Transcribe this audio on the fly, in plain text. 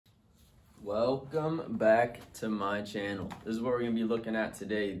Welcome back to my channel. This is what we're going to be looking at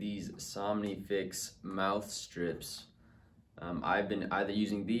today, these SomniFix mouth strips. I've been either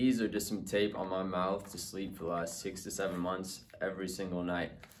using these or just some tape on my mouth to sleep for the last 6 to 7 months every single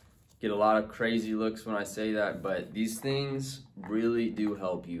night. Get a lot of crazy looks when I say that, but these things really do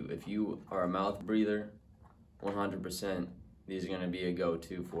help you. If you are a mouth breather, 100%. These are going to be a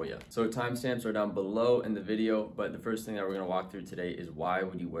go-to for you. So timestamps are down below in the video, but the first thing that we're going to walk through today is why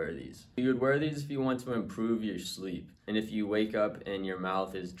would you wear these? You would wear these if you want to improve your sleep. And if you wake up and your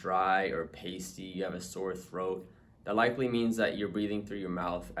mouth is dry or pasty, you have a sore throat, that likely means that you're breathing through your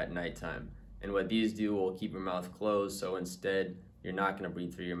mouth at nighttime. And what these do will keep your mouth closed, so instead you're not going to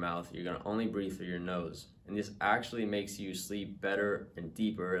breathe through your mouth, you're going to only breathe through your nose. And this actually makes you sleep better and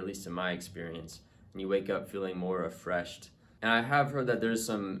deeper, at least in my experience, and you wake up feeling more refreshed. And I have heard that there's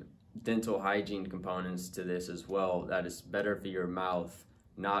some dental hygiene components to this as well, that is better for your mouth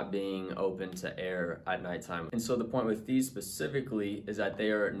not being open to air at nighttime. And so the point with these specifically is that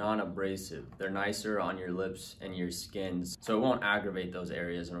they are non-abrasive. They're nicer on your lips and your skins, so it won't aggravate those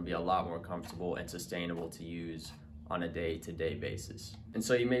areas and it'll be a lot more comfortable and sustainable to use on a day-to-day basis. And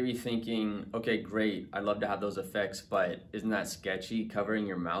so you may be thinking, okay, great, I'd love to have those effects, but isn't that sketchy, covering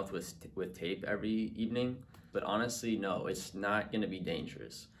your mouth with tape every evening? But honestly, no, it's not going to be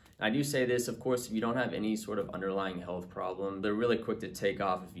dangerous. And I do say this, of course, if you don't have any sort of underlying health problem, they're really quick to take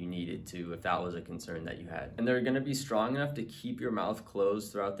off if you needed to, if that was a concern that you had. And they're going to be strong enough to keep your mouth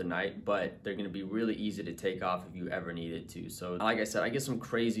closed throughout the night, but they're going to be really easy to take off if you ever needed to. So like I said, I get some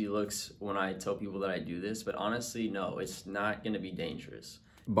crazy looks when I tell people that I do this, but honestly, no, it's not going to be dangerous.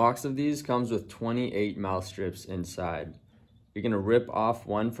 A box of these comes with 28 mouth strips inside. You're going to rip off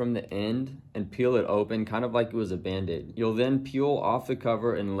one from the end and peel it open, kind of like it was a Band-Aid. You'll then peel off the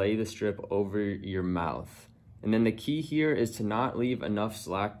cover and lay the strip over your mouth. And then the key here is to not leave enough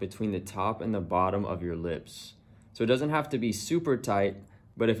slack between the top and the bottom of your lips. So it doesn't have to be super tight,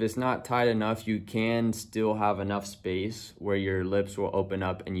 but if it's not tight enough, you can still have enough space where your lips will open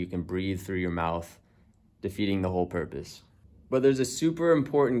up and you can breathe through your mouth, defeating the whole purpose. But there's a super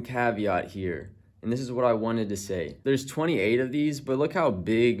important caveat here. And this is what I wanted to say. There's 28 of these, but look how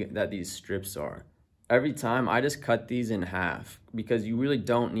big that these strips are. Every time I just cut these in half because you really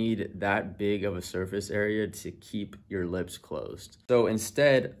don't need that big of a surface area to keep your lips closed. So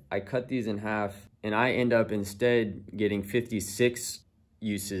instead, I cut these in half and I end up instead getting 56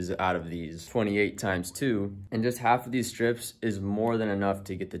 uses out of these, 28 times 2. And just half of these strips is more than enough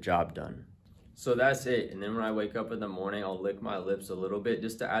to get the job done. So that's it, and then when I wake up in the morning, I'll lick my lips a little bit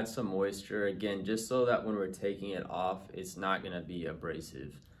just to add some moisture, again, just so that when we're taking it off, it's not gonna be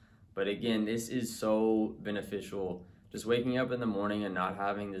abrasive. But again, this is so beneficial. Just waking up in the morning and not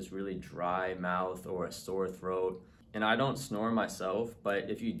having this really dry mouth or a sore throat. And I don't snore myself, but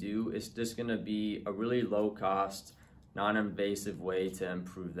if you do, it's just gonna be a really low cost, non-invasive way to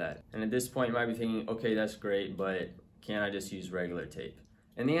improve that. And at this point, you might be thinking, okay, that's great, but can't I just use regular tape?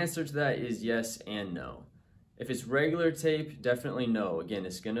 And the answer to that is yes and no. If it's regular tape, definitely no. Again,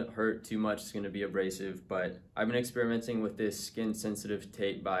 it's gonna hurt too much, it's gonna be abrasive, but I've been experimenting with this skin sensitive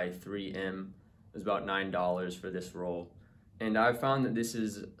tape by 3M. It was about $9 for this roll. And I found that this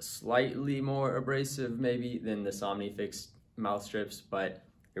is slightly more abrasive maybe than the SomniFix mouth strips, but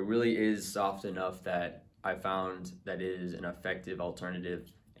it really is soft enough that I found that it is an effective alternative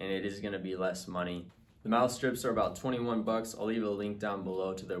and it is gonna be less money. The mouth strips are about 21 bucks. I'll leave a link down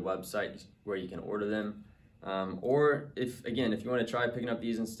below to their website where you can order them. Or if you want to try picking up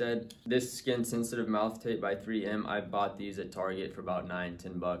these instead, this skin sensitive mouth tape by 3M, I bought these at Target for about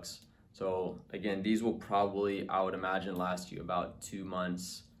 $9-10 bucks. So again, these will probably, I would imagine, last you about 2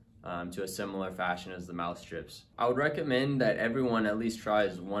 months to a similar fashion as the mouth strips. I would recommend that everyone at least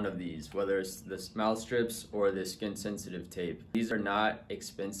tries one of these, whether it's the mouth strips or the skin sensitive tape. These are not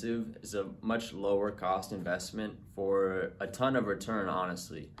expensive. It's a much lower cost investment for a ton of return,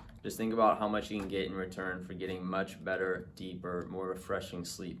 honestly. Just think about how much you can get in return for getting much better, deeper, more refreshing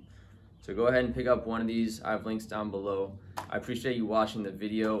sleep. So go ahead and pick up one of these. I have links down below. I appreciate you watching the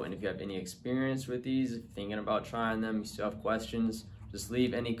video, and if you have any experience with these, thinking about trying them, you still have questions, just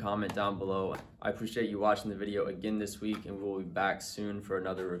leave any comment down below. I appreciate you watching the video again this week, and we'll be back soon for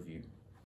another review.